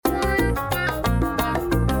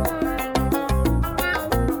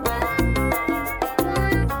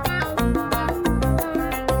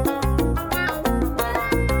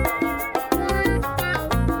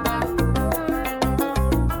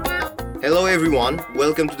everyone,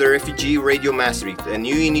 welcome to the Refugee Radio Maastricht, a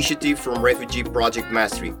new initiative from Refugee Project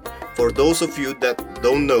Maastricht. For those of you that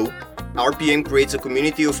don't know, RPM creates a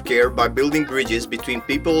community of care by building bridges between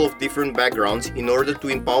people of different backgrounds in order to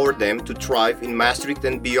empower them to thrive in Maastricht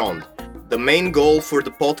and beyond. The main goal for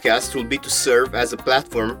the podcast will be to serve as a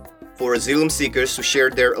platform for asylum seekers to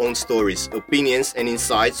share their own stories, opinions and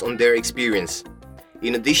insights on their experience.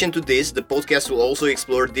 In addition to this, the podcast will also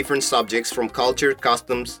explore different subjects from culture,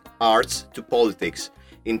 customs, arts to politics.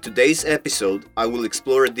 In today's episode, I will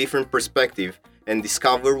explore a different perspective and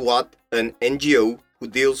discover what an NGO who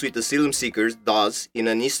deals with asylum seekers does in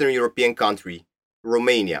an Eastern European country,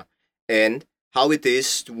 Romania, and how it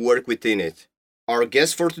is to work within it. Our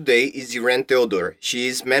guest for today is Irene Teodor. She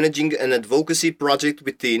is managing an advocacy project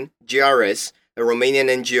within GRS, a Romanian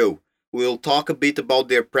NGO. We'll talk a bit about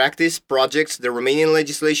their practice, projects, the Romanian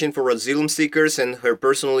legislation for asylum seekers, and her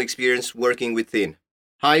personal experience working within.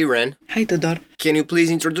 Hi, Irene. Hi, Tudor. Can you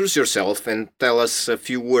please introduce yourself and tell us a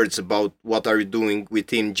few words about what are you doing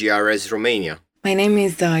within GRS Romania? My name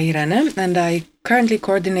is Irene, and I currently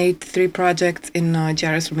coordinate 3 projects in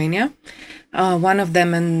GRS Romania. One of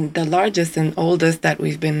them, and the largest and oldest that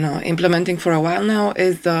we've been implementing for a while now,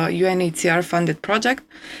 is the UNHCR-funded project,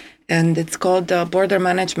 and it's called Border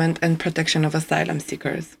Management and Protection of Asylum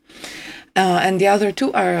Seekers. And the other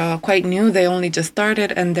 2 are quite new. They only just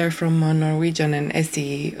started, and they're from Norwegian and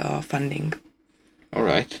SE funding. All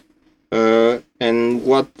right. And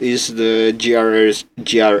what is the GRS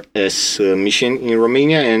mission in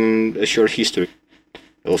Romania, and a short history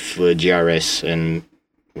of GRS, and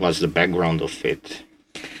what's the background of it?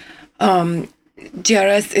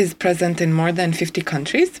 GRS is present in more than 50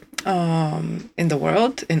 countries in the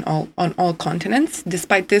world, on all continents.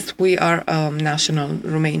 Despite this, we are a national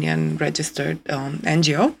Romanian registered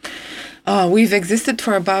NGO. We've existed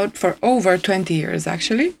for over 20 years,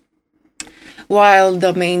 actually, while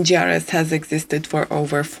the main GRS has existed for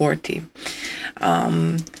over 40.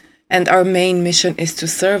 And our main mission is to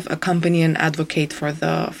serve, accompany, and advocate for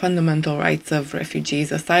the fundamental rights of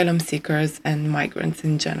refugees, asylum seekers, and migrants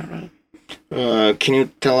in general. Can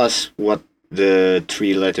you tell us what the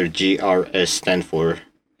 3-letter GRS stand for?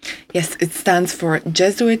 Yes, it stands for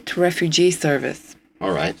Jesuit Refugee Service.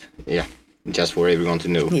 All right. Yeah, just for everyone to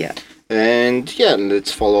know. Yeah. And yeah,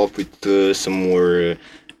 let's follow up with some more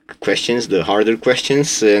questions, the harder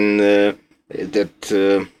questions, and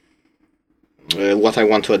what I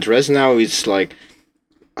want to address now is like,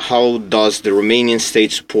 how does the Romanian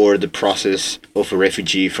state support the process of a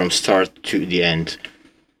refugee from start to the end?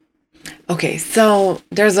 Okay, so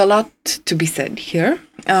there's a lot to be said here,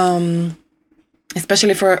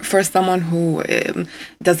 especially for someone who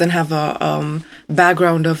doesn't have a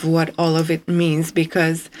background of what all of it means,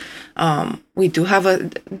 because we do have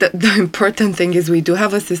the important thing is we do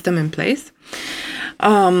have a system in place,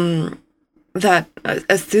 that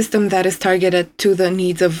a system that is targeted to the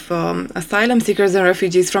needs of asylum seekers and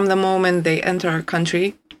refugees from the moment they enter our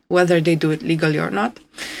country, whether they do it legally or not,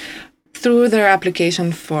 through their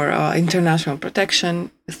application for international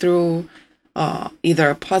protection, through either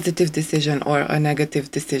a positive decision or a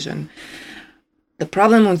negative decision. The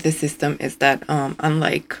problem with this system is that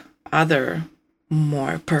unlike other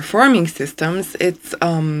more performing systems, it's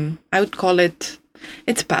I would call it's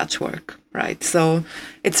patchwork, right? So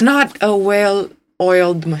it's not a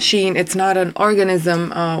well-oiled machine. It's not an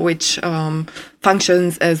organism which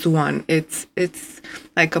functions as one. It's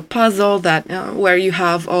like a puzzle that where you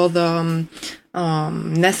have all the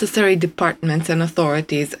necessary departments and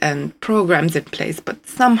authorities and programs in place, but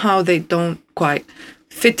somehow they don't quite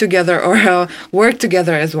fit together or work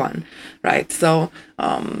together as one, right? So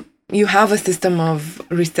you have a system of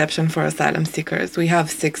reception for asylum seekers. We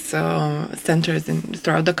have 6 centers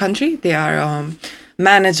throughout the country. They are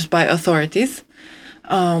managed by authorities.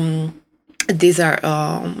 These are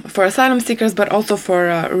for asylum seekers, but also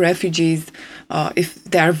for refugees if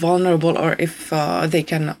they are vulnerable or if they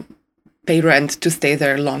can pay rent to stay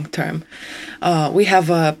there long term. We have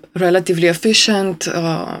a relatively efficient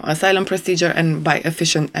asylum procedure, and by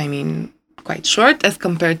efficient, I mean quite short as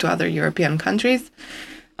compared to other European countries.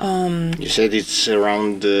 You said it's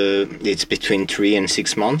around, it's between 3 and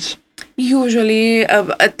 6 months? Usually,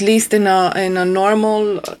 at least in a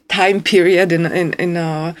normal time period, in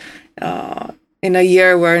a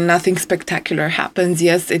year where nothing spectacular happens,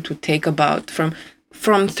 yes, it would take about from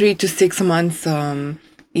 3 to 6 months,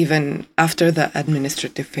 even after the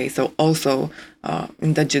administrative phase, so also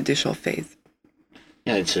in the judicial phase.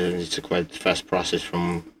 Yeah, it's a quite fast process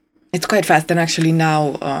from... It's quite fast, and actually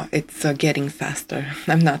now it's getting faster.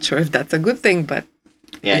 I'm not sure if that's a good thing, but...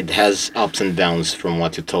 Yeah, it has ups and downs from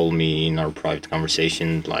what you told me in our private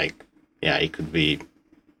conversation. Like, yeah, it could be,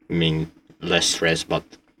 I mean, less stress, but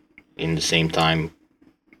in the same time,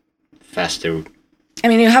 faster. I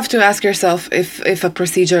mean, you have to ask yourself if a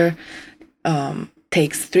procedure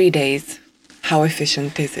takes 3 days, how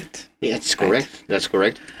efficient is it? Yeah, that's correct. Right? That's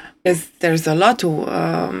correct. There's a lot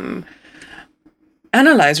to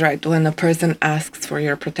analyze, right? When a person asks for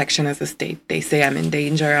your protection as a state, they say, I'm in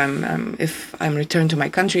danger. If I'm returned to my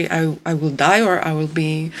country, I will die or I will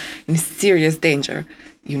be in serious danger.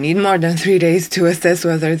 You need more than 3 days to assess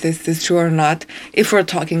whether this is true or not. If we're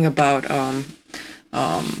talking about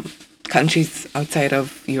countries outside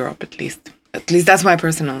of Europe, at least that's my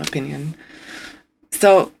personal opinion.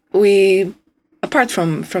 So apart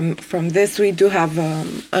from this, we do have a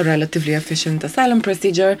relatively efficient asylum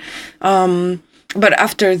procedure. But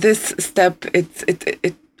after this step,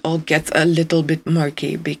 it all gets a little bit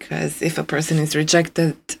murky, because if a person is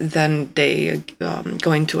rejected, then they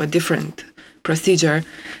go into a different procedure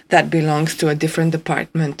that belongs to a different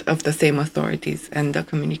department of the same authorities, and the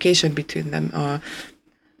communication between them,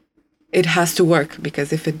 it has to work,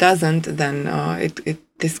 because if it doesn't, then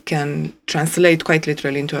this can translate quite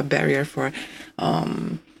literally into a barrier for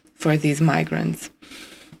these migrants.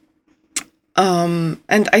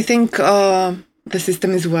 And I think the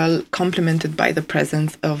system is well complemented by the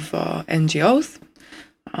presence of NGOs,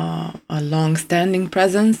 a long-standing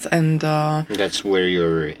presence, and that's where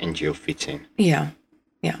your NGO fits in. Yeah.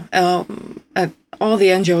 All the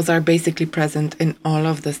NGOs are basically present in all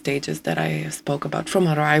of the stages that I spoke about, from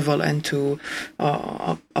arrival and to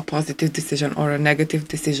a positive decision or a negative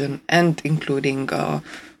decision, and including a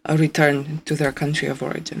return to their country of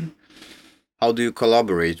origin. How do you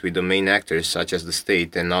collaborate with the main actors, such as the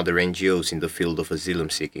state and other NGOs, in the field of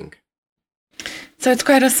asylum seeking? So it's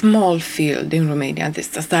quite a small field in Romania,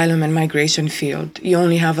 this asylum and migration field. You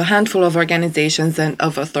only have a handful of organizations and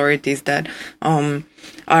of authorities that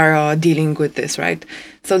are dealing with this, right?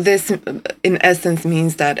 So this, in essence,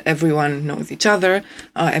 means that everyone knows each other,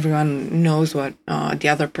 everyone knows what the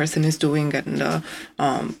other person is doing, and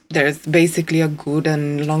there's basically a good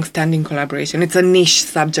and long-standing collaboration. It's a niche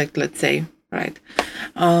subject, let's say, right?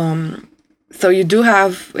 So you do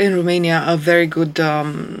have in Romania a very good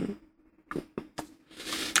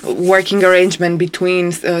working arrangement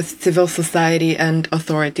between civil society and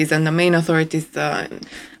authorities, and the main authorities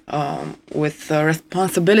with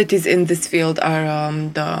responsibilities in this field are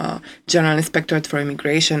the General Inspectorate for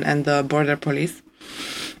Immigration and the Border Police.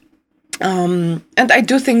 And I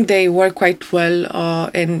do think they work quite well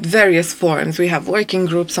in various forms. We have working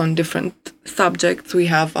groups on different subjects. We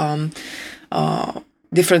have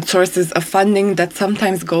different sources of funding that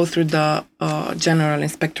sometimes go through the General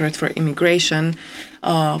Inspectorate for Immigration.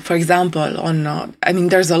 For example,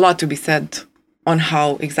 there's a lot to be said on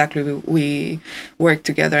how exactly we work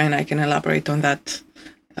together, and I can elaborate on that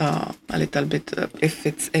a little bit if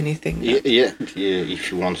it's anything. Yeah.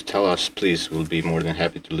 If you want to tell us, please, we'll be more than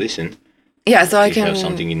happy to listen. Yeah, so I can have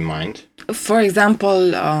something in mind. For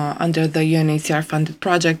example, under the UNHCR funded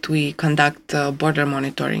project, we conduct border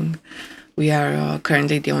monitoring. We are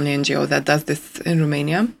currently the only NGO that does this in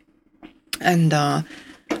Romania. And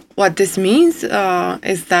what this means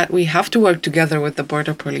is that we have to work together with the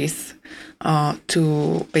border police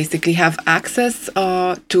to basically have access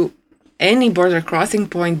to any border crossing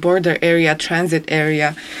point, border area, transit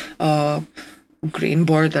area, green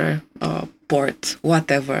border, port,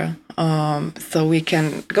 whatever. So we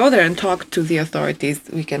can go there and talk to the authorities.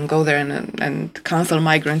 We can go there and counsel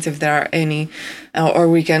migrants if there are any, or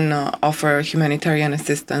we can offer humanitarian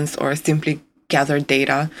assistance or simply gather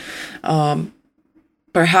data.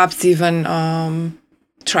 Perhaps even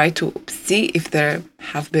try to see if there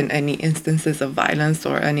have been any instances of violence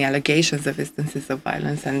or any allegations of instances of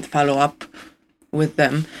violence and follow up with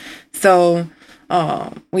them. So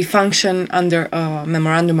we function under a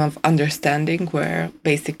memorandum of understanding where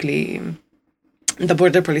basically the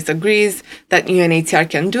border police agrees that UNHCR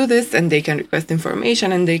can do this and they can request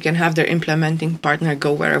information and they can have their implementing partner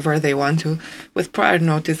go wherever they want to with prior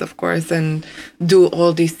notice, of course, and do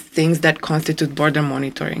all these things that constitute border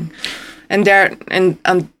monitoring. And they're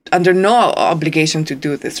under no obligation to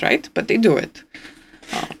do this, right? But they do it.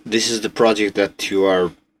 This is the project that you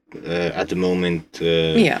are at the moment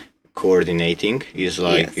coordinating, is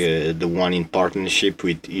like yes. The one in partnership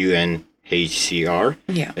with UNHCR.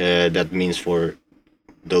 Yeah. That means, for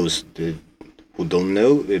those who don't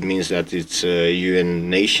know, it means that it's a UN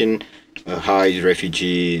nation, High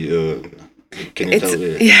Refugee. Can you tell?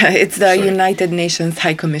 It's the sorry. United Nations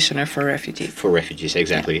High Commissioner for Refugees. For refugees,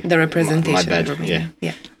 exactly. Yeah, the representation. My bad. Of Romania.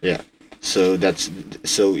 Yeah. So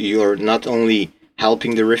you're not only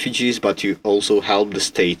helping the refugees, but you also help the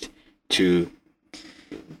state to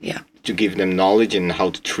to give them knowledge and how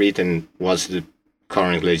to treat and what's the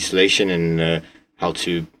current legislation and how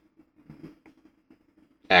to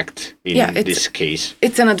act in this case.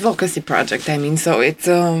 It's an advocacy project. I mean, so it's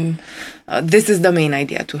this is the main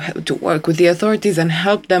idea, to work with the authorities and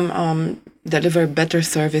help them deliver better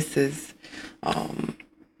services.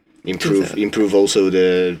 Improve also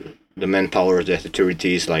the manpower of the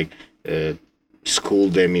authorities, like school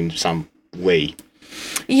them in some way.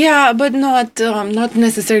 Yeah, but not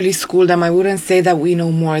necessarily school them. I wouldn't say that we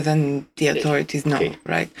know more than the authorities know,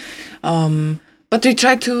 right? But we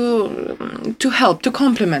try to help, to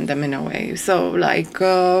complement them in a way. So, like,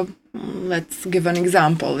 let's give an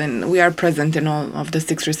example. We are present in all of the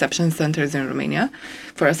 6 reception centers in Romania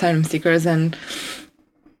for asylum seekers. And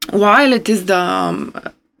while it is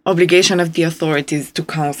the obligation of the authorities to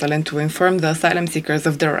counsel and to inform the asylum seekers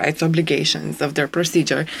of their rights, obligations, of their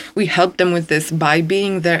procedure, we help them with this by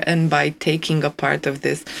being there and by taking a part of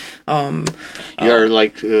this. You are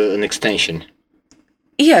like an extension.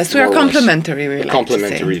 Yes, we are complementary.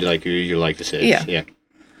 Complementary, like you like to say. Yeah.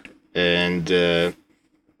 And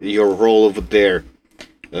your role over there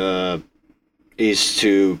is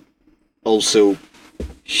to also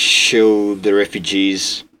show the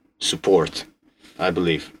refugees support, I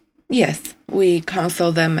believe. Yes, we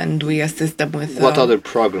counsel them and we assist them with... What other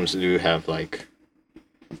programs do you have, like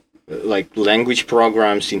language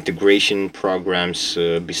programs, integration programs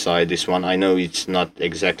beside this one? I know it's not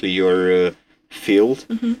exactly your field,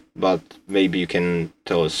 but maybe you can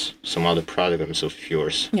tell us some other programs of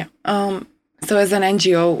yours. Yeah. So as an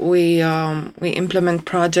NGO, we implement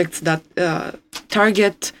projects that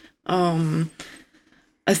target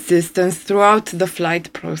assistance throughout the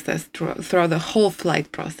flight process, throughout the whole flight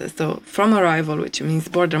process. So from arrival, which means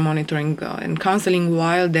border monitoring and counseling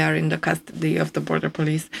while they are in the custody of the border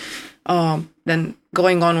police, then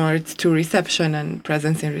going onwards to reception and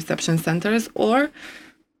presence in reception centers, or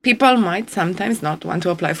people might sometimes not want to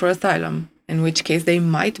apply for asylum, in which case they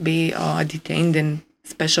might be detained in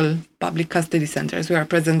special public custody centers. We are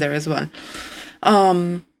present there as well.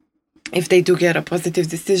 If they do get a positive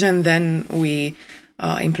decision, then we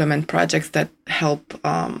implement projects that help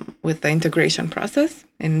with the integration process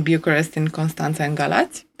in Bucharest, in Constanța, and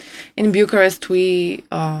Galați. In Bucharest, we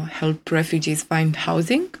help refugees find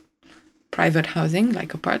housing, private housing,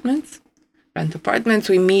 like apartments, rent apartments.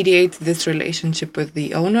 We mediate this relationship with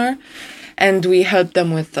the owner, and we help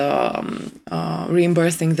them with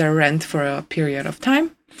reimbursing their rent for a period of time.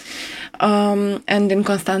 And in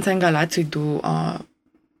Constanța and Galați, we do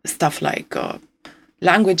stuff like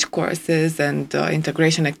language courses and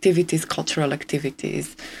integration activities, cultural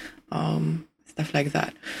activities, stuff like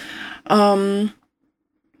that.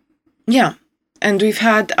 Yeah, and we've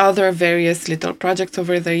had other various little projects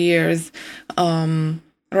over the years.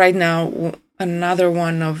 Right now, another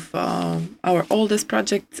one of our oldest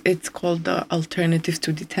projects, it's called Alternatives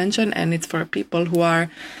to Detention, and it's for people who are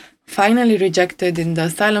finally rejected in the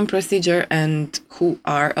asylum procedure and who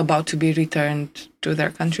are about to be returned to their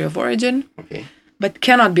country of origin, but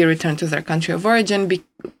cannot be returned to their country of origin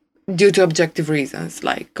due to objective reasons,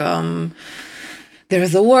 like there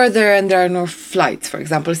is a war there and there are no flights, for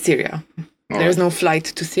example, Syria. There's no flight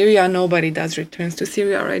to Syria. Nobody does returns to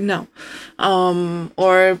Syria right now.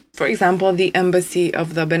 Or, for example, the embassy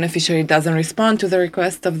of the beneficiary doesn't respond to the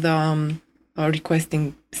request of the It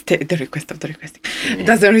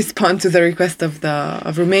doesn't respond to the request of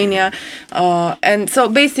Romania. And so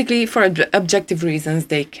basically, for objective reasons,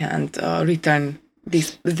 they can't return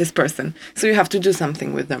this person. So you have to do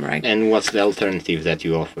something with them, right? And what's the alternative that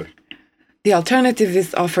you offer? The alternative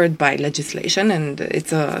is offered by legislation, and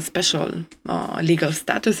it's a special legal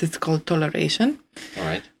status. It's called toleration. All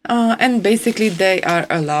right. And basically, they are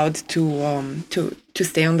allowed to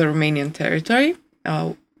stay on the Romanian territory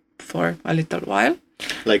for a little while.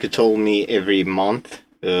 Like you told me, every month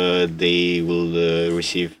they will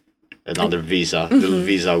receive another visa. The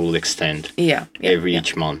visa will extend.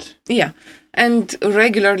 Each month. Yeah. And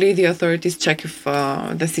regularly, the authorities check if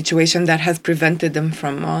the situation that has prevented them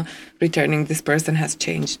from returning this person has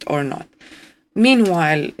changed or not.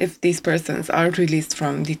 Meanwhile, if these persons are released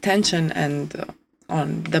from detention and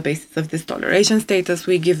on the basis of this toleration status,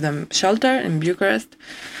 we give them shelter in Bucharest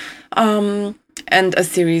and a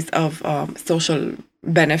series of social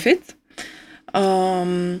benefits,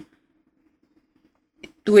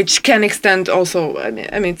 which can extend also,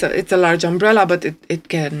 I mean it's a large umbrella, but it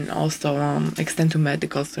can also extend to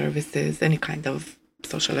medical services, any kind of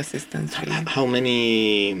social assistance. Really. How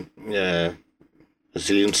many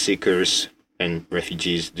asylum seekers and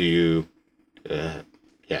refugees do you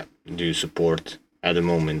support at the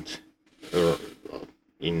moment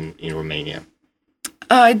in Romania?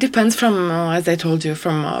 It depends from, as I told you,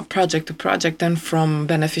 from project to project and from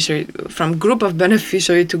beneficiary, from group of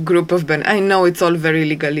beneficiary to group of I know it's all very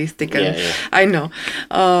legalistic, and I know,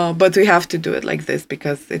 but we have to do it like this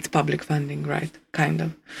because it's public funding, right? Kind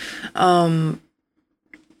of.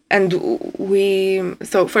 And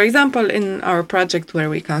so for example, in our project where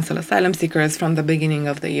we counsel asylum seekers from the beginning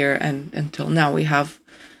of the year and until now, we have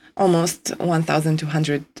almost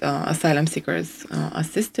 1,200 asylum seekers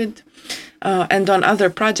assisted. And on other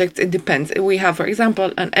projects, it depends. We have, for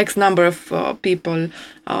example, an X number of people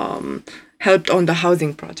helped on the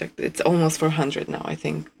housing project. It's almost 400 now, I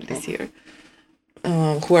think, this year,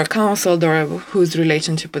 who are counseled or whose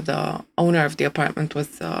relationship with the owner of the apartment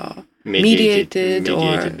was mediated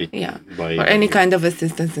or any kind of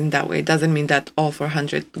assistance in that way. It doesn't mean that all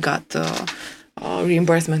 400 got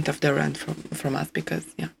reimbursement of their rent from us because,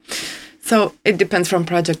 So it depends from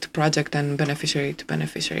project to project and beneficiary to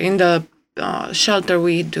beneficiary. In the shelter,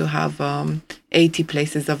 we do have 80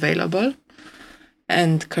 places available.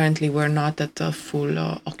 And currently we're not at a full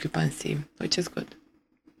occupancy, which is good.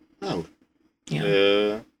 Oh.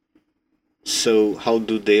 Yeah. So how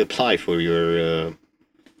do they apply for your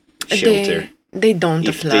shelter? They don't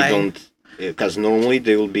if apply. They don't, because normally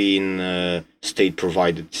they will be in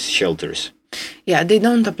state-provided shelters. Yeah, they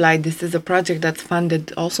don't apply. This is a project that's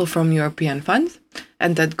funded also from European funds,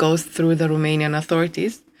 and that goes through the Romanian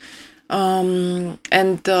authorities.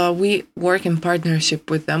 And we work in partnership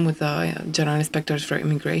with them, with the General Inspectors for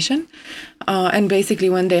Immigration. And basically,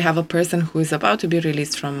 when they have a person who is about to be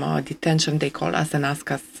released from detention, they call us and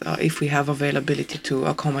ask us if we have availability to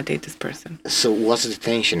accommodate this person. So what's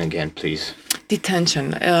detention again, please?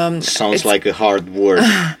 Detention. Sounds like a hard word.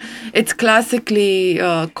 It's classically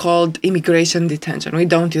called immigration detention. We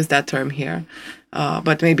don't use that term here,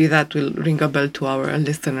 but maybe that will ring a bell to our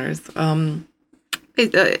listeners.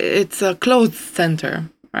 It's a closed center,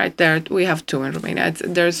 right? There we have two in Romania.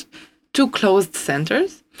 There's two closed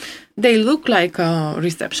centers. They look like a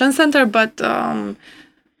reception center, but the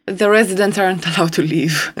residents aren't allowed to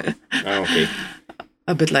leave. Okay.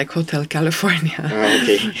 A bit like Hotel California.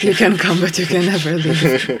 Okay. You can come, but you can never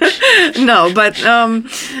leave. No, but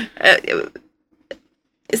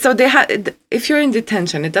so if you're in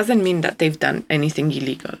detention, it doesn't mean that they've done anything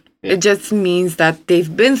illegal. Yeah. It just means that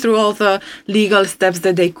they've been through all the legal steps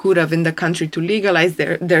that they could have in the country to legalize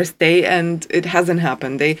their stay, and it hasn't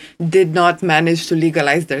happened. They did not manage to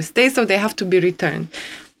legalize their stay, so they have to be returned.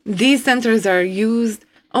 These centers are used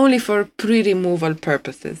only for pre-removal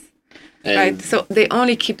purposes, right? So they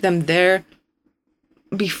only keep them there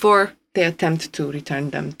before they attempt to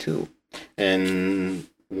return them to. And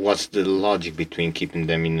what's the logic between keeping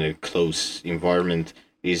them in a closed environment?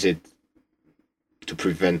 Is it to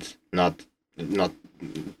prevent them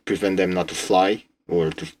not to fly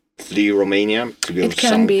or to flee Romania to go? It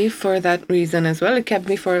can be for that reason as well. It can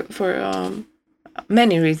be for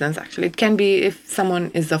many reasons actually. It can be if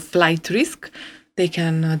someone is a flight risk, they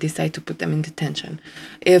can decide to put them in detention.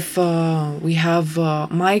 If we have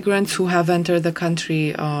migrants who have entered the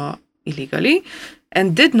country illegally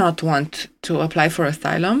and did not want to apply for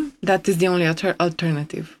asylum, that is the only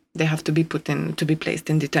alternative. They have to be placed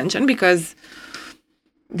in detention because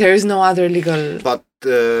there is no other legal. But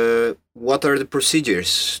what are the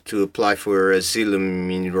procedures to apply for asylum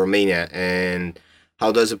in Romania, and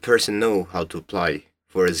how does a person know how to apply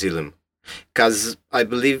for asylum? Because I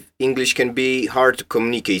believe English can be hard to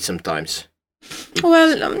communicate sometimes.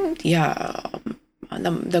 Well,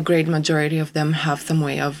 the great majority of them have some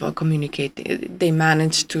way of communicating. They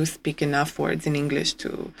manage to speak enough words in English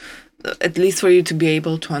to, at least for you to be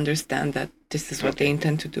able to understand that this is what they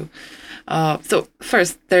intend to do. So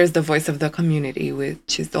first, there's the voice of the community,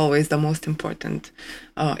 which is always the most important.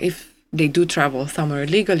 If they do travel somewhere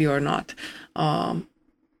legally or not,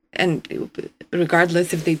 and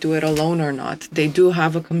regardless if they do it alone or not, they do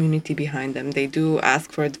have a community behind them. They do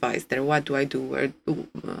ask for advice there. What do I do? Where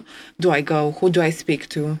do I go? Who do I speak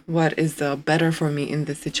to? What is better for me in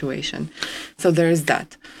this situation? So there is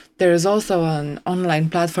that. There is also an online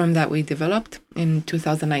platform that we developed in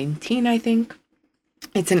 2019, I think.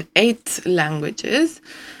 It's in 8 languages.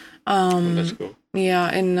 That's cool.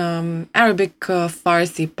 Yeah, in Arabic,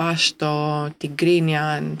 Farsi, Pashto,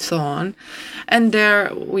 Tigrinya, and so on. And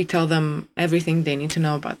there we tell them everything they need to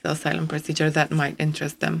know about the asylum procedure that might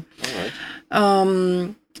interest them. All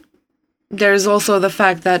right. There's also the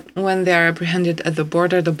fact that when they are apprehended at the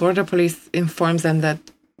border police informs them that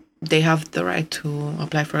they have the right to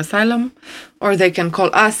apply for asylum, or they can call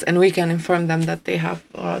us and we can inform them that they have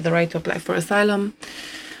the right to apply for asylum.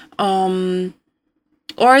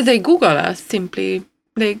 Or they Google us simply.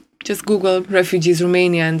 They just Google refugees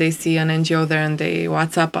Romania and they see an NGO there and they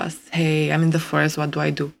WhatsApp us. Hey, I'm in the forest. What do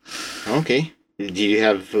I do? Okay. Do you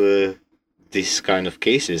have this kind of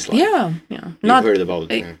cases? Like, Yeah. you've heard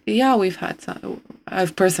about it? Yeah, we've had some.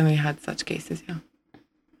 I've personally had such cases, yeah.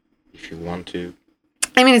 If you want to.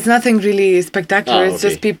 I mean, it's nothing really spectacular. It's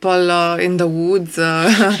just okay. people in the woods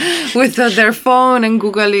with their phone and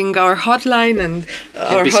Googling our hotline, and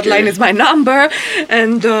our be hotline scary. is my number.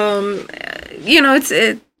 And,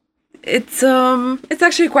 it's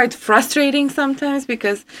actually quite frustrating sometimes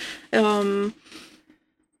because,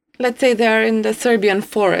 let's say they're in the Serbian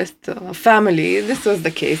forest, family. This was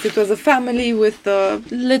the case. It was a family with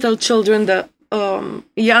little children. The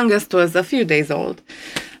youngest was a few days old.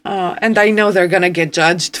 And I know they're going to get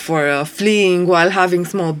judged for fleeing while having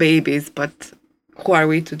small babies, but who are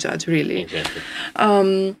we to judge, really? Exactly.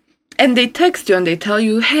 And they text you and they tell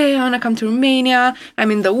you, hey, I want to come to Romania. I'm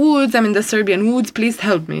in the woods. I'm in the Serbian woods. Please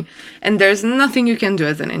help me. And there's nothing you can do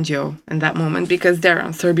as an NGO in that moment because they're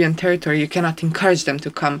on Serbian territory. You cannot encourage them to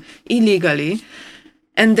come illegally.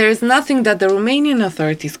 And there's nothing that the Romanian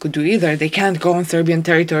authorities could do either. They can't go on Serbian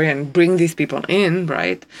territory and bring these people in,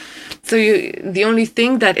 right? So the only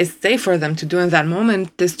thing that is safe for them to do in that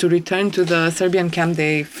moment is to return to the Serbian camp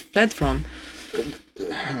they fled from.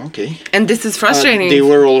 Okay. And this is frustrating. They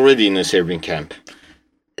were already in a Serbian camp.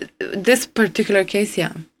 This particular case,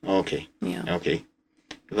 yeah. Okay. Yeah. Okay.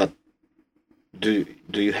 But do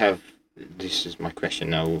you have, this is my question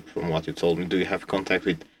now from what you told me, do you have contact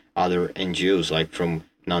with other NGOs like from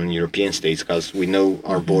non-European states? Because we know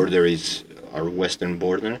our border is, our western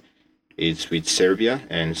border is with Serbia,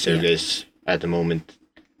 and Serbia is at the moment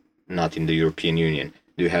not in the European Union.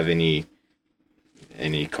 Do you have any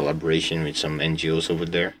collaboration with some NGOs over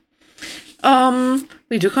there?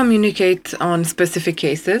 We do communicate on specific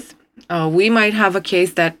cases. We might have a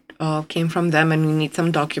case that came from them and we need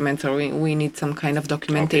some documents, or we need some kind of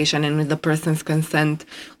documentation, and with the person's consent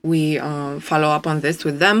we follow up on this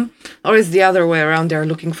with them. Or it's the other way around, they're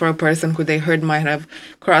looking for a person who they heard might have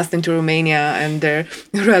crossed into Romania and their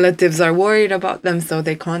relatives are worried about them, so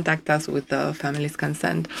they contact us with the family's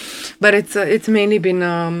consent. But it's mainly been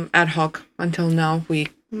ad hoc until now, we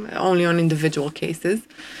only on individual cases,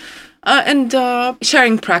 and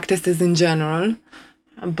sharing practices in general.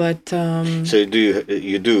 But so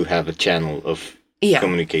you do have a channel of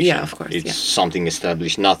communication? Yeah, of course. It's something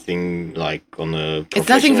established, nothing like on a professional... It's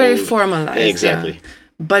nothing very formalized. Exactly. Yeah.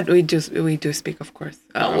 But we do speak, of course.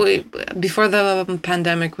 Okay. Before the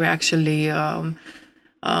pandemic, we actually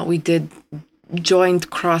we did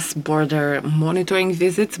joint cross-border monitoring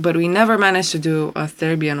visits, but we never managed to do a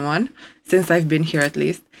Serbian one, since I've been here at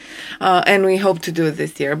least. And we hope to do it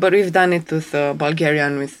this year. But we've done it with Bulgaria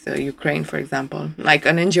and with Ukraine, for example. Like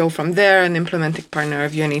an NGO from there, an implementing partner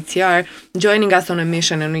of UNHCR, joining us on a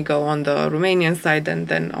mission, and we go on the Romanian side and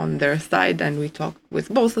then on their side, and we talk with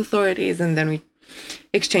both authorities, and then we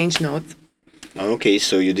exchange notes. Okay,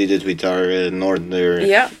 so you did it with our northern...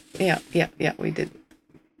 Yeah, we did.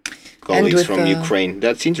 Colleagues from Ukraine.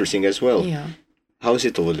 That's interesting as well. Yeah. How is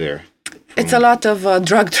it over there? It's a lot of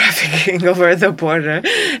drug trafficking over the border.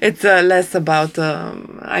 It's less about,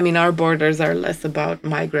 our borders are less about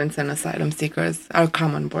migrants and asylum seekers, our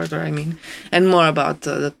common border, and more about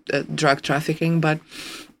drug trafficking. But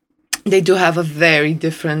they do have a very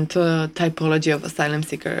different typology of asylum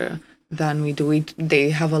seeker than we do. They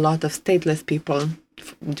have a lot of stateless people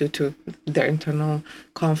due to their internal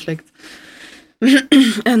conflicts.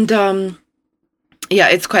 And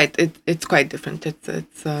it's quite different.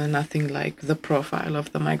 It's nothing like the profile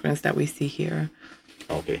of the migrants that we see here.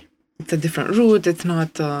 Okay. It's a different route. It's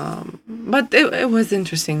not, but it was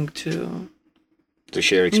interesting to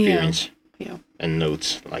share experience. Yeah. And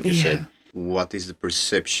notes, like you said. What is the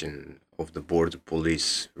perception of the border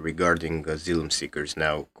police regarding asylum seekers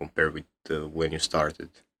now compared with when you started?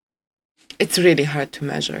 It's really hard to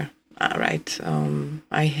measure, right?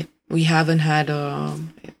 We haven't had a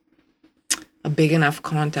big enough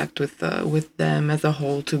contact with them as a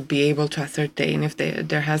whole to be able to ascertain if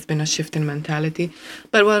there has been a shift in mentality.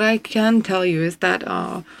 But what I can tell you is that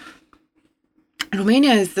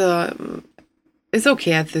Romania is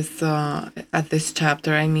okay at this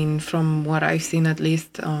chapter. From what I've seen, at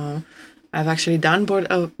least, I've actually done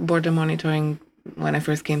border monitoring when I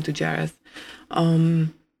first came to JARES.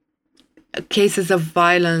 Cases of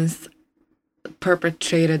violence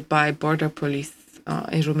perpetrated by border police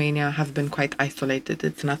in Romania have been quite isolated.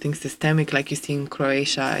 It's nothing systemic like you see in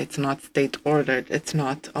Croatia. It's not state ordered. It's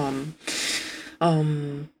not,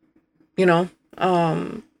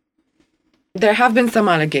 there have been some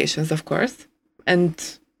allegations, of course,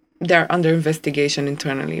 and they're under investigation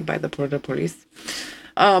internally by the border police.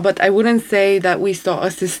 But I wouldn't say that we saw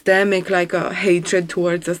a systemic, like a hatred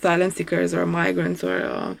towards asylum seekers or migrants,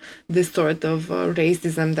 or this sort of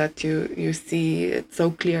racism that you see it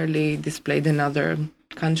so clearly displayed in other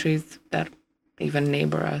countries that even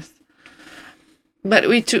neighbor us. But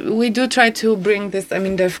we do try to bring this. I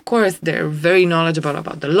mean, of course, they're very knowledgeable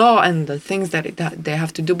about the law and the things that they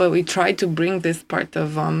have to do. But we try to bring this part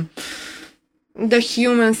of the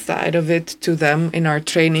human side of it to them in our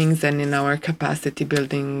trainings and in our capacity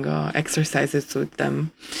building exercises with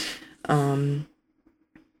them,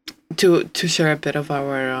 to share a bit of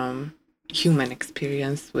our human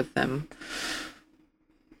experience with them.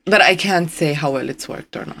 But I can't say how well it's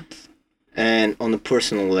worked or not. And on a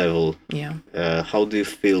personal level, Yeah. how do you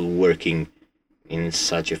feel working in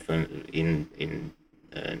such in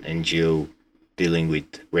an NGO dealing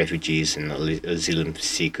with refugees and asylum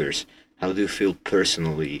seekers? How do you feel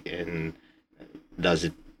personally, and does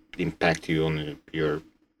it impact you on your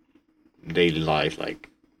daily life? Like,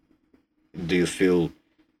 do you feel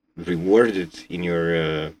rewarded in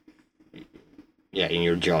your in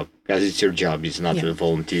your job? Because it's your job. It's not a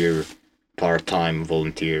volunteer, part-time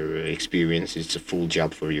volunteer experience. It's a full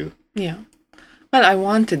job for you. Yeah. Well, I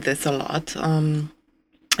wanted this a lot.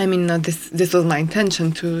 I mean, this was my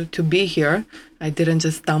intention to be here. I didn't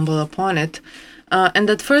just stumble upon it. And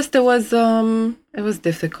at first it was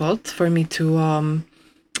difficult for me to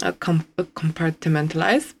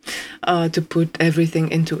compartmentalize, to put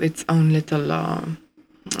everything into its own little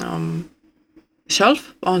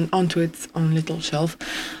shelf, onto its own little shelf.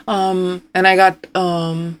 And I got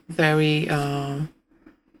very...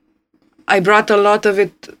 I brought a lot of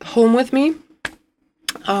it home with me,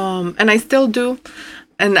 and I still do.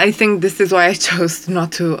 And I think this is why I chose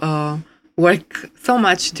not to work so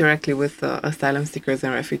much directly with asylum seekers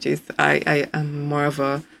and refugees. I am more of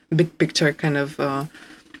a big picture kind of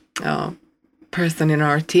person in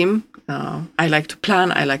our team. I like to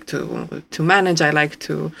plan. I like to manage. I like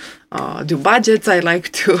to do budgets. I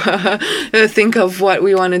like to think of what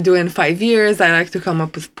we want to do in 5 years. I like to come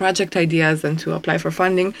up with project ideas and to apply for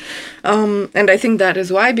funding. And I think that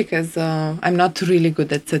is why, because I'm not really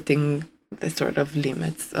good at setting the sort of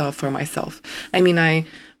limits for myself. I mean,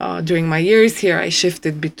 during my years here, I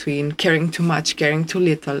shifted between caring too much, caring too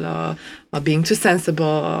little, being too sensitive,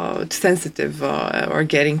 or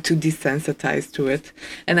getting too desensitized to it.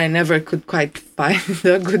 And I never could quite find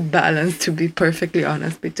a good balance, to be perfectly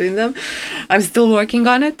honest, between them. I'm still working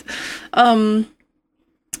on it.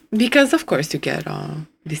 Because, of course, you get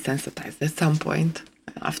desensitized at some point.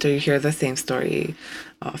 After you hear the same story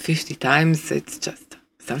 50 times, it's just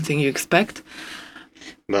something you expect.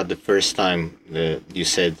 But the first time you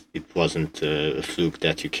said it wasn't a fluke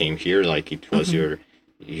that you came here, like it was your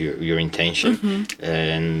intention.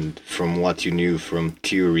 And from what you knew from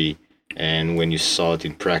theory and when you saw it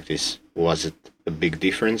in practice, was it a big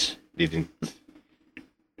difference? Did it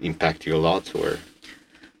impact you a lot, or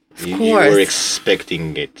you were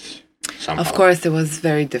expecting it somehow? Of course, it was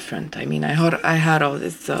very different. I mean, I had all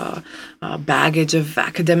this baggage of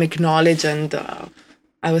academic knowledge, and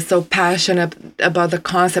I was so passionate about the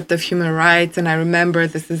concept of human rights. And I remember,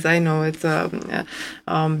 I know it's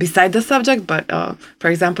beside the subject, but for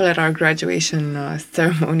example, at our graduation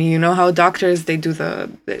ceremony, you know how doctors, they do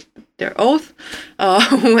their oath,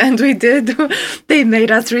 and they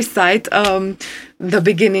made us recite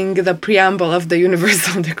the preamble of the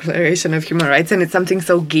Universal Declaration of Human Rights. And it's something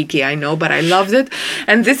so geeky, I know, but I loved it.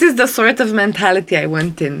 And this is the sort of mentality I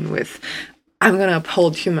went in with. I'm going to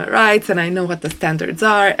uphold human rights, and I know what the standards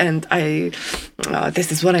are, and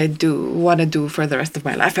this is what I want to do for the rest of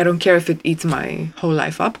my life. I don't care if it eats my whole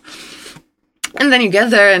life up. And then you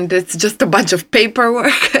get there, and it's just a bunch of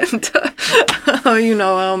paperwork and,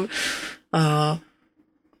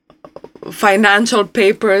 financial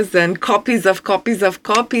papers and copies of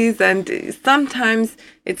copies. And sometimes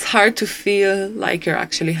it's hard to feel like you're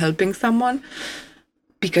actually helping someone,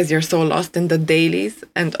 because you're so lost in the dailies.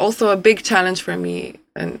 And also a big challenge for me,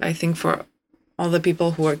 and I think for all the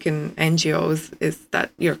people who work in NGOs, is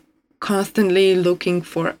that you're constantly looking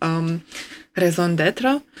for raison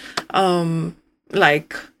d'etre.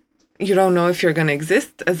 Like, you don't know if you're going to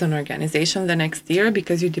exist as an organization the next year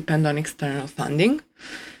because you depend on external funding.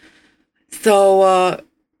 So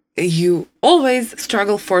you always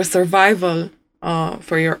struggle for survival,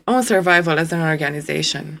 for your own survival as an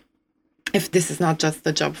organization, if this is not just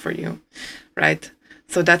the job for you, right?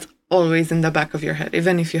 So that's always in the back of your head.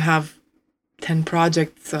 Even if you have 10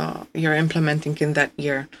 projects you're implementing in that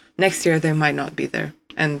year, next year they might not be there,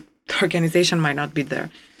 and the organization might not be there.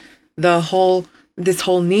 This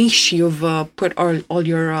whole niche you've put all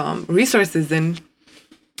your resources in,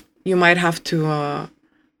 you might have to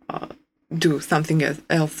do something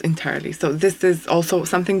else entirely. So this is also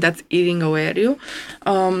something that's eating away at you.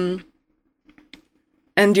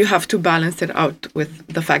 And you have to balance it out with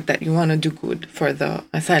the fact that you want to do good for the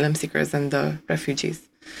asylum seekers and the refugees.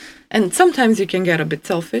 And sometimes you can get a bit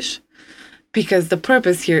selfish because the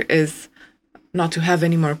purpose here is not to have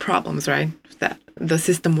any more problems, right? That the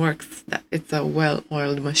system works, that it's a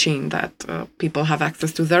well-oiled machine, that people have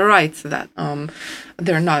access to their rights, that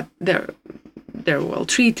they're well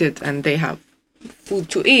treated and they have food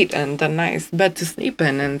to eat and a nice bed to sleep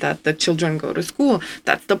in, and that the children go to school.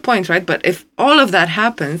 That's the point, right? But if all of that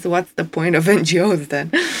happens, what's the point of NGOs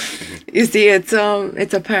then? You see, it's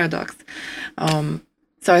a paradox.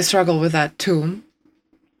 So I struggle with that too.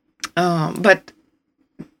 But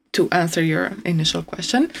to answer your initial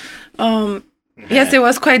question, yes, it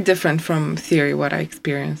was quite different from theory, what I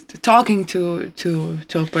experienced. Talking to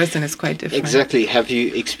a person is quite different. Exactly. Have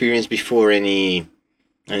you experienced before any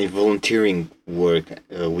volunteering work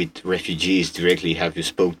with refugees directly? Have you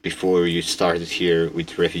spoke before you started here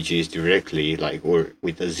with refugees directly, or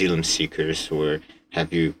with asylum seekers, or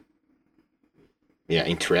have you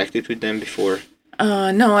interacted with them before?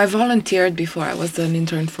 No, I volunteered before. I was an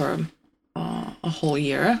intern for a whole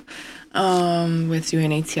year with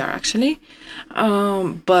UNHCR actually,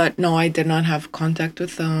 but no, I did not have contact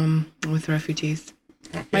with refugees.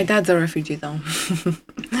 Okay. My dad's a refugee though.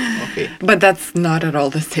 Okay. But that's not at all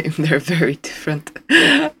the same. They're very different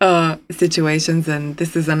situations, and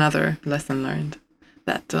this is another lesson learned.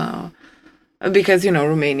 That because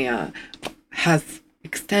Romania has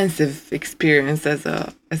extensive experience as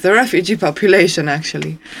a refugee population,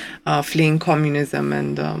 actually, fleeing communism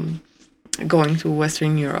and going to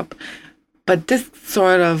Western Europe. But this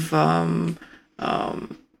sort of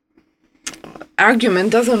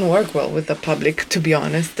argument doesn't work well with the public, to be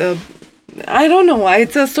honest. I don't know why.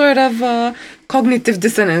 It's a sort of cognitive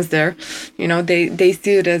dissonance there. They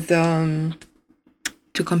see it as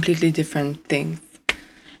two completely different things.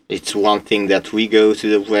 It's one thing that we go to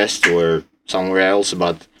the West or somewhere else,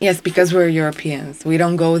 but... Yes, because we're Europeans. We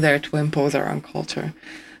don't go there to impose our own culture.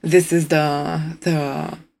 This is the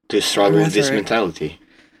to struggle with this mentality.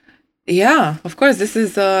 Yeah, of course. This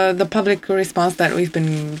is the public response that we've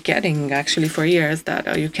been getting actually for years,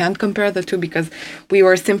 that you can't compare the two because we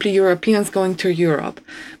were simply Europeans going to Europe.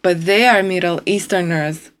 But they are Middle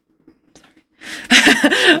Easterners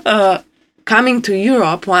coming to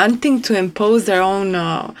Europe, wanting to impose their own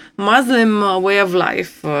Muslim way of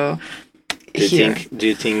life here. Do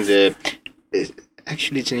you think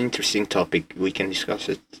actually, it's an interesting topic. We can discuss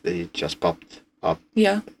it. It just popped up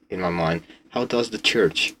in my mind. How does the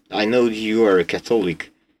church? I know you are a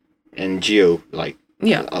Catholic NGO,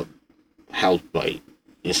 helped by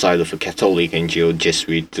inside of a Catholic NGO,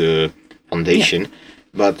 Jesuit foundation. Yeah.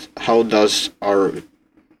 But how does our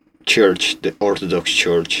church, the Orthodox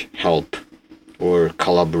Church, help or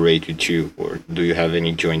collaborate with you, or do you have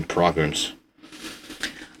any joint programs?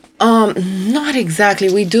 Not exactly.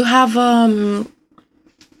 We do have the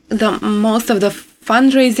most of the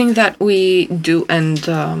fundraising that we do and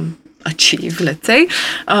achieve, let's say,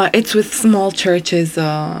 it's with small churches,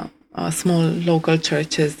 small local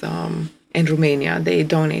churches in Romania. They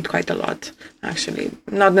donate quite a lot, actually.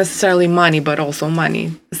 Not necessarily money, but also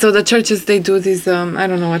money. So the churches, they do these, I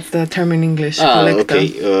don't know what's the term in English.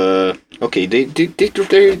 Okay.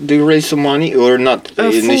 They raise some money or not?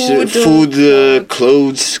 Food,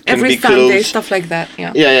 clothes, can every be Sunday, clothes. stuff like that,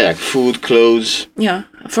 yeah. Yeah, food, clothes. Yeah,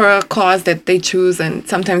 for a cause that they choose, and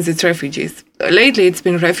sometimes it's refugees. Lately, it's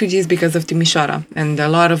been refugees because of Timișoara, and a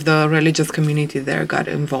lot of the religious community there got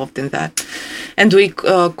involved in that. And we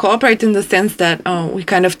cooperate in the sense that we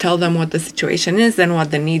kind of tell them what the situation is and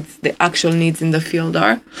what the actual needs in the field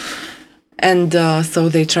are. And so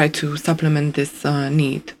they try to supplement this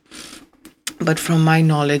need. But from my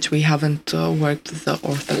knowledge, we haven't worked with the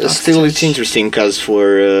Orthodox Still, Church. It's interesting because for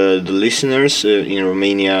the listeners in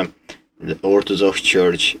Romania, the Orthodox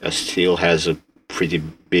Church still has a pretty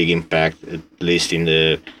big impact, at least in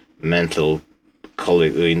the mental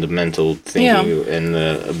thinking, and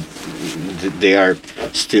they are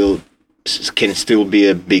can still be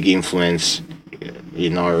a big influence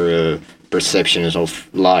in our perceptions of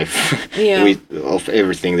life. Of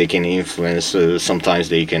everything they can influence. Sometimes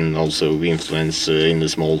they can also influence in a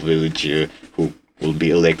small village who will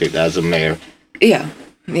be elected as a mayor. Yeah.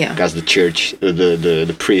 Because the church,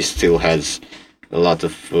 the priest still has a lot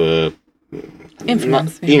of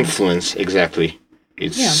influence. Exactly.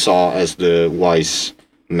 It's saw as the wise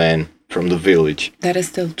man from the village. That is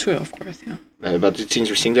still true, of course. Yeah. But it's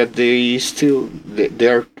interesting that they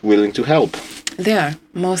are willing to help. They are.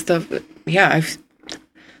 Most of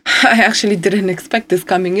I actually didn't expect this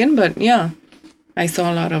coming in, but yeah, I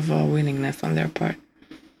saw a lot of willingness on their part.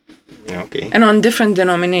 Okay. And on different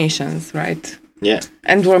denominations, right? Yeah.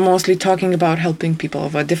 And we're mostly talking about helping people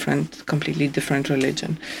of a completely different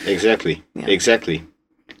religion. Exactly. Yeah. Exactly.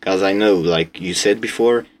 Because I know, like you said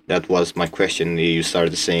before, that was my question. You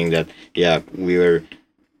started saying that, yeah, we were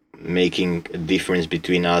making a difference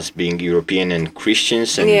between us being European and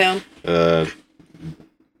Christians, and the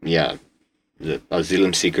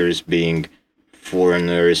asylum seekers being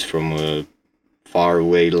foreigners from a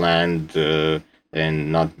faraway land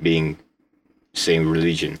and not being same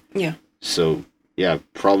religion. Yeah. So yeah,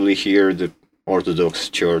 probably here the Orthodox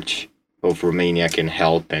Church of Romania can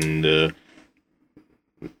help and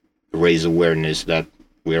raise awareness that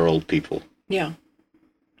we're all people. Yeah,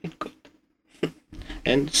 it could.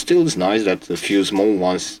 And still it's nice that a few small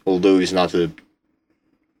ones, although it's not a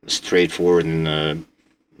straightforward and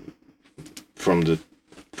from the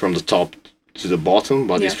top to the bottom,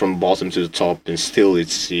 but it's from bottom to the top, and still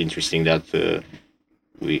it's interesting that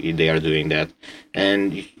they are doing that.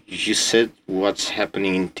 And you said what's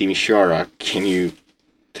happening in Timișoara. Can you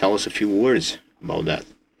tell us a few words about that?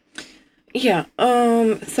 Yeah.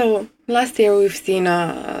 So last year we've seen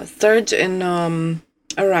a surge in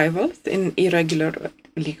arrivals, in irregular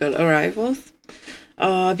legal arrivals,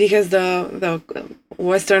 because the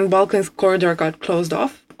Western Balkans corridor got closed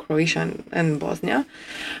off, Croatia and Bosnia.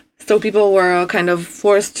 So people were kind of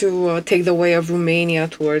forced to take the way of Romania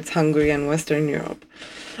towards Hungary and Western Europe.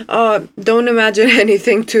 Don't imagine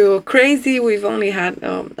anything too crazy. We've only had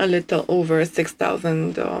a little over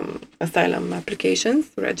 6,000 asylum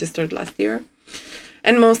applications registered last year.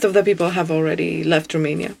 And most of the people have already left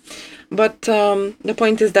Romania. But the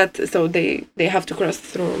point is that so they have to cross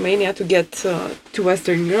through Romania to get to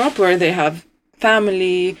Western Europe, where they have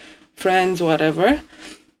family, friends, whatever.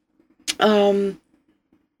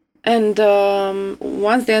 And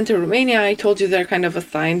once they enter Romania, I told you they're kind of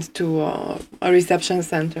assigned to a reception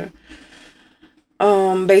center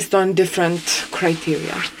based on different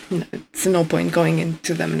criteria. It's no point going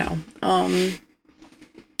into them now.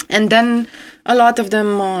 And then a lot of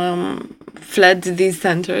them fled these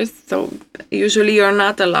centers. So usually you're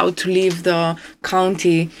not allowed to leave the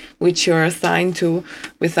county which you're assigned to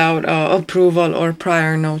without approval or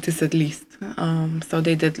prior notice at least. So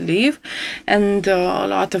they did leave, and a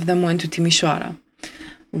lot of them went to Timișoara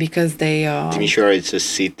because they... Timișoara is a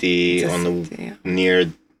city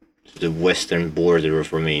near the western border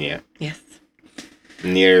of Romania. Yes.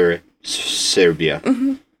 Near Serbia.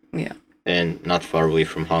 Mm-hmm. Yeah. And not far away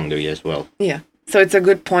from Hungary as well. Yeah. So it's a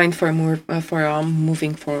good point for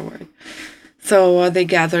moving forward. So they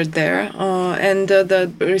gathered there, and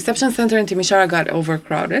the reception center in Timișoara got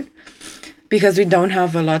overcrowded because we don't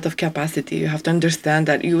have a lot of capacity. You have to understand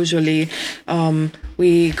that usually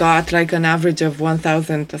we got like an average of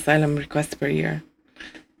 1,000 asylum requests per year.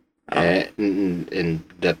 And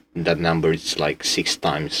that number is like 6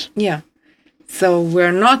 times. Yeah. So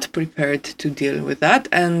we're not prepared to deal with that,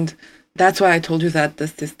 and that's why I told you that the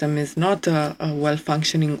system is not a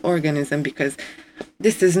well-functioning organism, because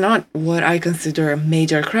this is not what I consider a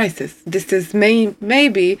major crisis. This is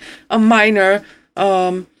maybe a minor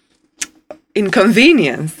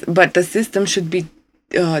inconvenience, but the system should be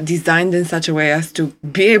designed in such a way as to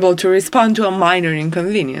be able to respond to a minor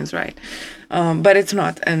inconvenience, right? But it's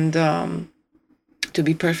not. And to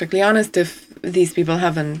be perfectly honest, if these people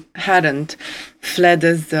hadn't fled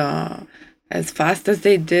as fast as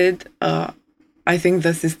they did, I think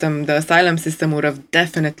the asylum system would have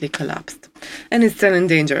definitely collapsed. And it's still in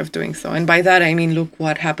danger of doing so. And by that I mean, look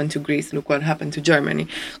what happened to Greece, look what happened to Germany,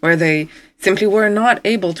 where they simply were not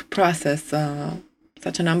able to process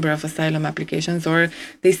such a number of asylum applications, or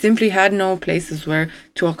they simply had no places where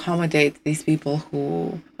to accommodate these people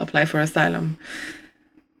who apply for asylum.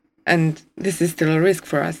 And this is still a risk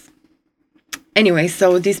for us. Anyway,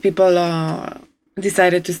 so these people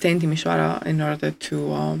decided to stay in Timișoara in order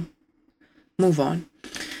to move on.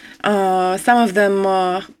 Some of them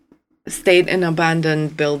stayed in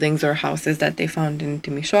abandoned buildings or houses that they found in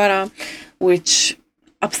Timișoara, which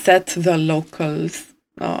upset the locals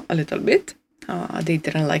a little bit. They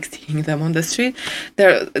didn't like seeing them on the street.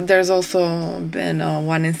 There's also been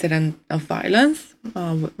one incident of violence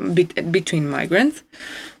between migrants,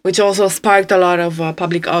 which also sparked a lot of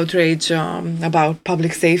public outrage about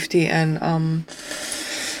public safety and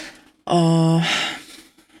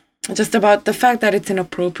just about the fact that it's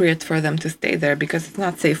inappropriate for them to stay there because it's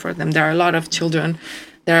not safe for them. There are a lot of children,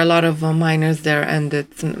 there are a lot of minors there, and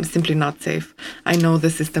it's simply not safe. I know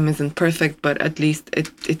the system isn't perfect, but at least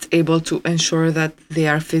it's able to ensure that they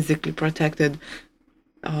are physically protected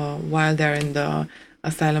while they're in the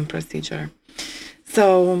asylum procedure.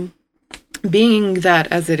 So, being that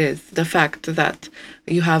as it is, the fact that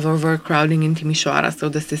you have overcrowding in Timișoara, so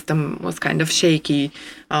the system was kind of shaky.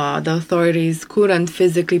 The authorities couldn't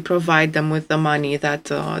physically provide them with the money that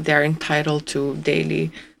they're entitled to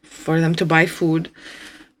daily for them to buy food,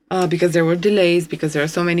 because there were delays, because there are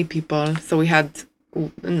so many people. So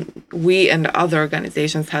we and other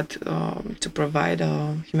organizations had to provide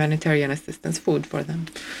humanitarian assistance food for them.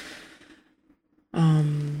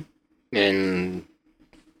 And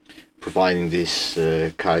providing this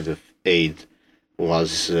kind of aid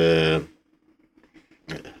was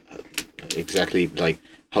exactly like,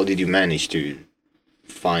 how did you manage to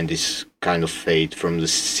find this kind of aid from the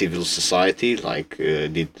civil society? Like,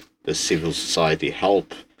 did the civil society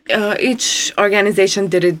help? Each organization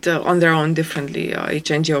did it on their own differently. Each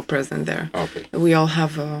NGO present there. Okay. We all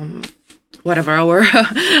have whatever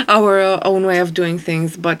our own way of doing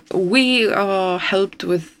things, but we helped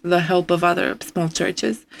with the help of other small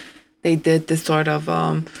churches. They did this sort of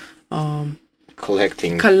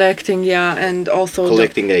collecting, yeah, and also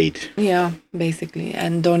collecting aid. Yeah, basically,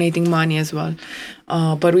 and donating money as well.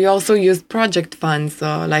 But we also used project funds,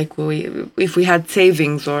 like if we had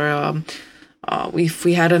savings, or if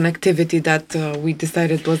we had an activity that we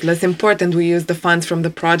decided was less important, we used the funds from the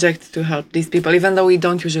project to help these people, even though we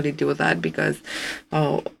don't usually do that, because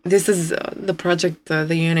this is the project, the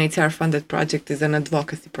UNHCR funded project is an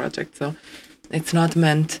advocacy project, so it's not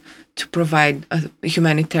meant to provide a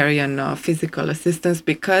humanitarian physical assistance,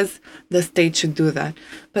 because the state should do that.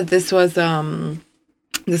 But this was a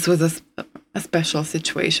special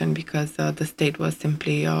situation, because the state was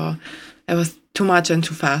simply it was too much and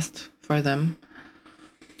too fast for them.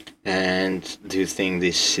 And do you think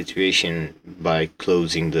this situation, by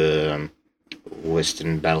closing the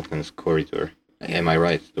Western Balkans corridor, am I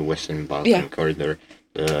right? The Western Balkan corridor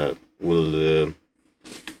will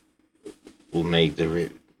make the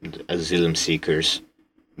asylum seekers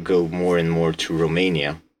go more and more to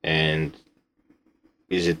Romania? And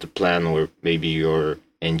is it the plan, or maybe your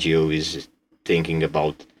NGO is thinking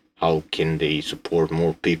about how can they support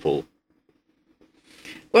more people?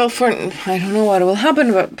 Well, I don't know what will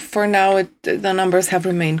happen, but for now, the numbers have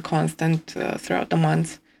remained constant throughout the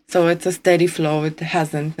months. So it's a steady flow. It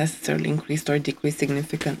hasn't necessarily increased or decreased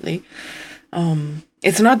significantly.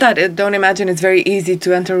 It's not that, don't imagine it's very easy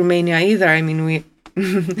to enter Romania either. I mean,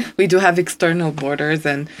 we do have external borders,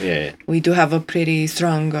 and we do have a pretty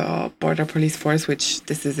strong border police force, which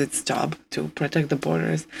this is its job, to protect the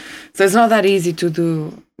borders. So it's not that easy to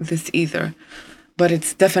do this either. But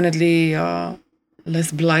it's definitely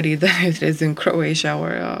less bloody than it is in Croatia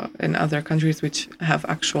or in other countries which have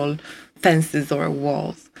actual fences or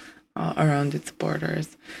walls around its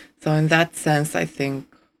borders. So in that sense, I think,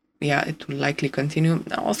 it will likely continue.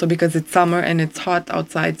 Also because it's summer and it's hot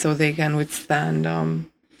outside, so they can withstand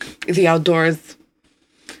the outdoors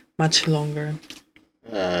much longer.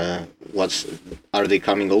 Are they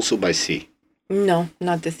coming also by sea? No,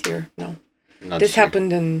 not this year. No, this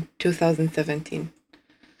happened in 2017,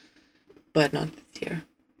 but not this year.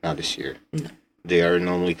 Not this year. No. They are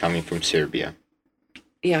normally coming from Serbia.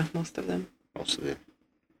 Yeah, most of them.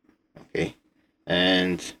 Okay.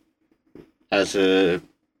 And as a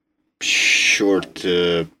short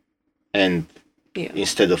end,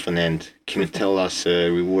 instead of an end, can you tell us a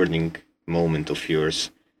rewarding moment of yours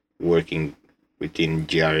working within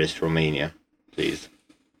GRS Romania, please?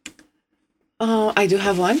 I do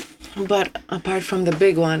have one, but apart from the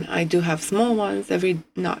big one, I do have small ones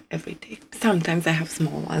not every day. Sometimes I have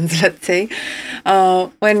small ones, let's say.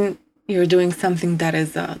 When you're doing something that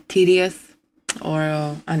is tedious,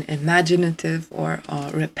 or unimaginative, or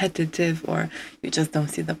repetitive, or you just don't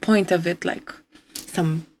see the point of it, like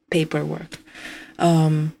some paperwork.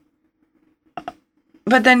 But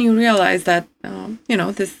then you realize that,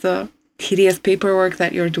 this tedious paperwork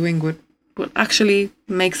that you're doing would actually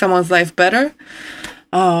make someone's life better.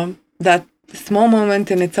 That small moment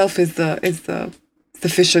in itself is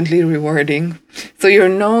sufficiently rewarding. So you're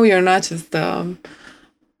not just a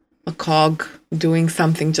cog doing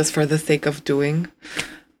something just for the sake of doing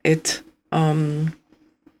it.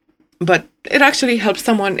 But it actually helps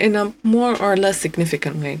someone in a more or less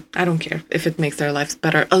significant way. I don't care if it makes their lives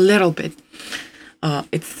better a little bit.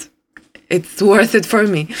 It's worth it for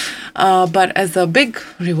me. But as a big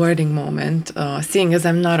rewarding moment, seeing as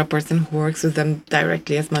I'm not a person who works with them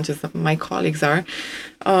directly as much as my colleagues are,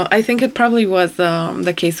 I think it probably was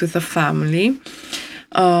the case with a family.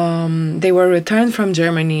 They were returned from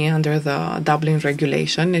Germany under the Dublin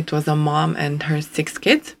regulation. It was a mom and her 6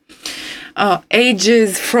 kids.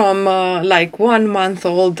 ages from like 1 month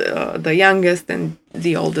old, the youngest, and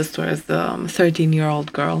the oldest was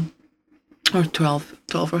 13-year-old girl, or 12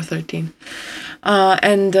 or 13.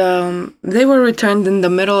 And they were returned in the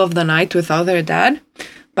middle of the night without their dad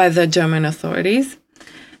by the German authorities.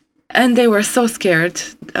 And they were so scared.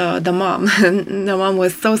 The mom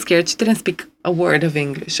was so scared. She didn't speak a word of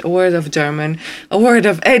English, a word of German, a word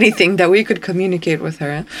of anything that we could communicate with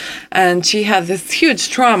her. And she had this huge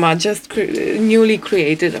trauma, just newly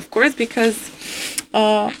created, of course, because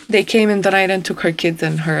they came in the night and took her kids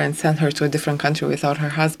and sent her to a different country without her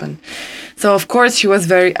husband. So, of course, she was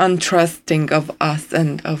very untrusting of us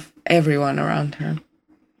and of everyone around her.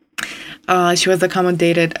 She was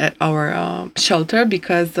accommodated at our shelter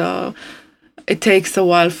because it takes a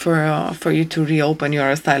while for you to reopen your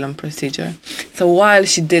asylum procedure. So while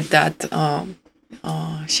she did that,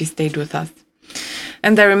 she stayed with us.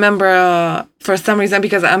 And I remember, for some reason,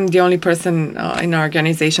 because I'm the only person in our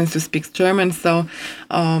organization who speaks German, so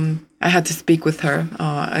I had to speak with her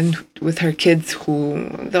and with her kids, who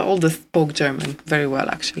the oldest spoke German very well,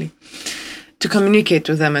 actually, to communicate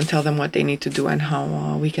with them and tell them what they need to do and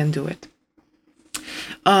how we can do it.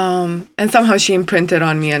 And somehow she imprinted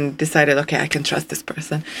on me and decided, okay, I can trust this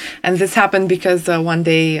person. And this happened because one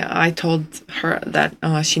day I told her that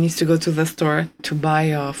she needs to go to the store to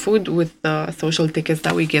buy food with the social tickets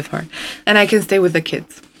that we give her, and I can stay with the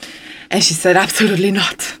kids. And she said, absolutely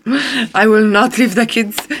not. I will not leave the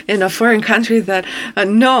kids in a foreign country that,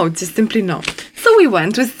 no, just simply no. So we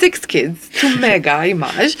went with 6 kids to Mega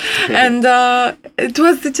Image, and it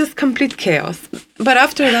was just complete chaos. But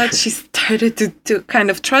after that, she started to kind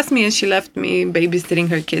of trust me, and she left me babysitting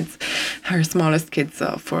her kids, her smallest kids,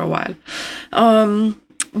 for a while.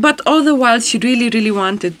 But all the while, she really, really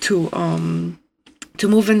wanted to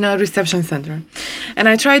move in a reception center. And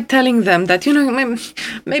I tried telling them that,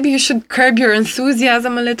 maybe you should curb your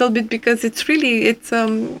enthusiasm a little bit, because it's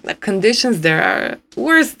the conditions there are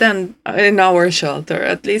worse than in our shelter.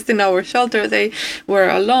 At least in our shelter, they were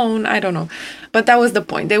alone. I don't know. But that was the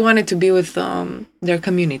point. They wanted to be with their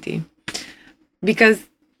community. Because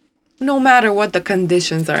no matter what the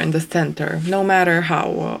conditions are in the center, no matter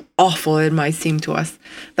how awful it might seem to us,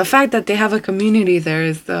 the fact that they have a community there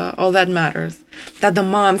is all that matters. That the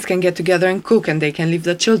moms can get together and cook, and they can leave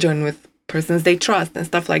the children with persons they trust and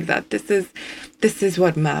stuff like that. This is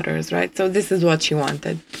what matters, right? So this is what she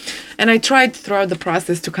wanted. And I tried throughout the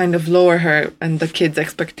process to kind of lower her and the kids'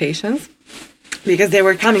 expectations, because they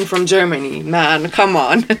were coming from Germany. Man, come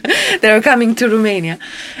on. They were coming to Romania.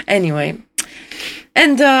 Anyway.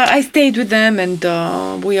 And I stayed with them, and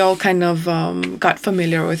we all kind of got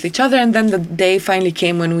familiar with each other. And then the day finally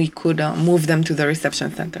came when we could move them to the reception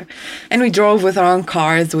center. And we drove with our own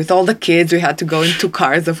cars, with all the kids. We had to go in 2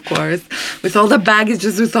 cars, of course, with all the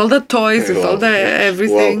baggages, with all the toys, with all the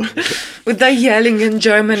everything, with the yelling in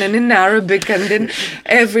German and in Arabic and in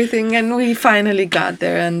everything. And we finally got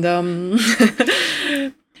there, and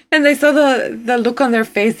and I saw the look on their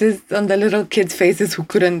faces, on the little kids' faces who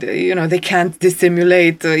couldn't, they can't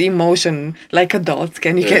dissimulate emotion like adults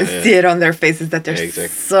can. You can see it on their faces that they're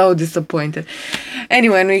so disappointed.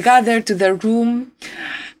 Anyway, when we got there to their room,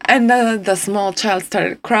 and the small child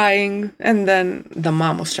started crying, and then the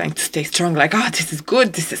mom was trying to stay strong, like, oh, this is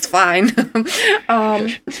good, this is fine.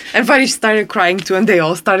 And finally she started crying too, and they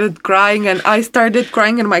all started crying, and I started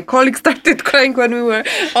crying, and my colleagues started crying, when we were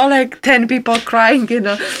all like 10 people crying in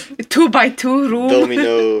a 2x2 room.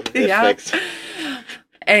 Domino effect.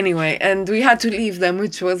 Anyway, and we had to leave them,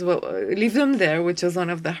 leave them there, which was one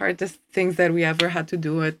of the hardest things that we ever had to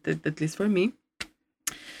do, at least for me.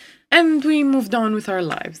 And we moved on with our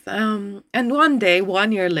lives. And one day,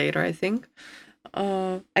 1 year later, I think,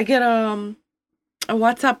 I get a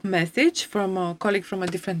WhatsApp message from a colleague from a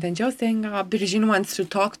different NGO saying, Birgin wants to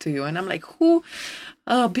talk to you. And I'm like, who?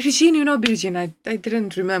 Birgin, Birgin. I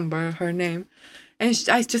didn't remember her name. And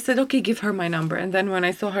I just said, okay, give her my number. And then when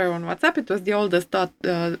I saw her on WhatsApp, it was the oldest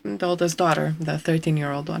daughter, the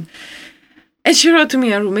 13-year-old one. And she wrote to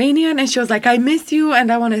me in Romanian, and she was like, I miss you,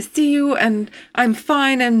 and I want to see you, and I'm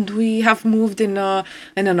fine, and we have moved in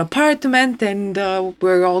an apartment, and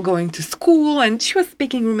we're all going to school. And she was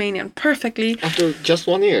speaking Romanian perfectly. After just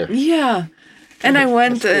 1 year? Yeah. And I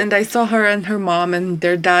went, and I saw her and her mom, and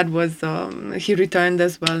their dad was, he returned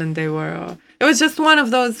as well, and they were, it was just one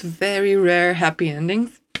of those very rare happy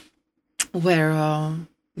endings where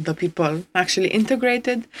the people actually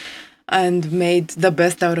integrated and made the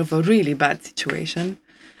best out of a really bad situation.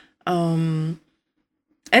 And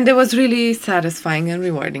it was really satisfying and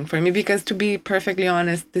rewarding for me, because, to be perfectly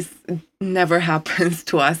honest, this never happens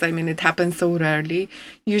to us. I mean, it happens so rarely.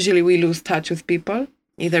 Usually we lose touch with people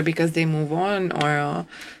either because they move on or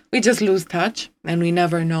we just lose touch and we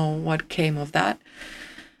never know what came of that.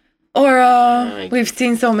 Or we've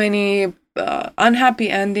seen so many unhappy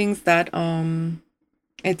endings that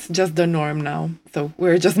it's just the norm now. So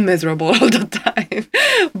we're just miserable all the time.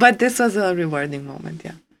 But this was a rewarding moment,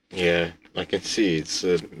 yeah. Yeah, I can see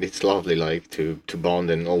it's lovely, like to bond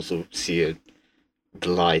and also see the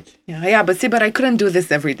light. Yeah, but I couldn't do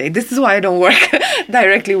this every day. This is why I don't work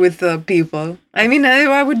directly with people. I mean,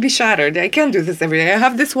 I would be shattered. I can't do this every day. I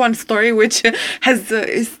have this one story which has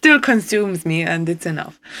it still consumes me, and it's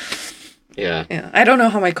enough. Yeah. I don't know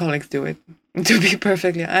how my colleagues do it. To be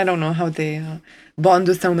perfectly, I don't know how they bond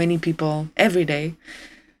with so many people every day,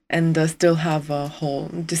 and still have a whole,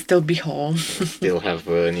 just still be whole. Still have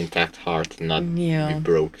an intact heart, not be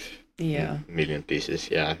broke. Yeah. In a million pieces.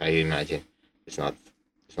 Yeah, I imagine it's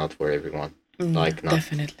not for everyone. Like not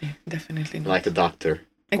definitely not. like a doctor,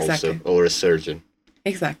 Exactly. also, or a surgeon.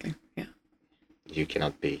 Exactly. Yeah. You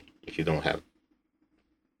cannot be if you don't have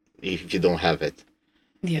it.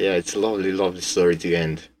 Yeah. It's a lovely story to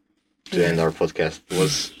end our podcast. It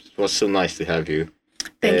was so nice to have you.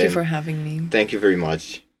 Thank you for having me. Thank you very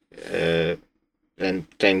much, and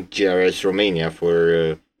thank GRS Romania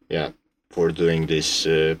for doing this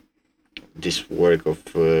work of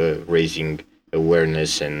raising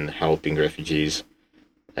awareness and helping refugees.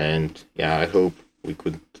 And I hope we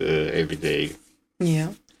could every day,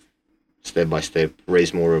 step by step,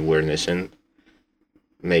 raise more awareness and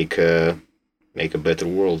make a better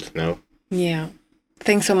world. No. Yeah.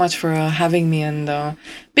 Thanks so much for having me and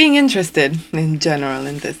being interested in general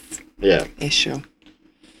in this issue.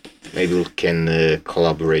 Maybe we can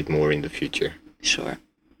collaborate more in the future. Sure.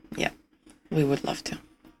 Yeah. We would love to.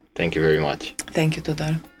 Thank you very much. Thank you,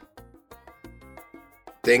 Tudor.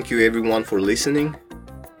 Thank you everyone for listening.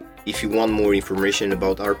 If you want more information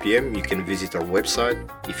about RPM, you can visit our website.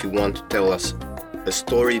 If you want to tell us a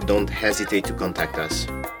story, don't hesitate to contact us.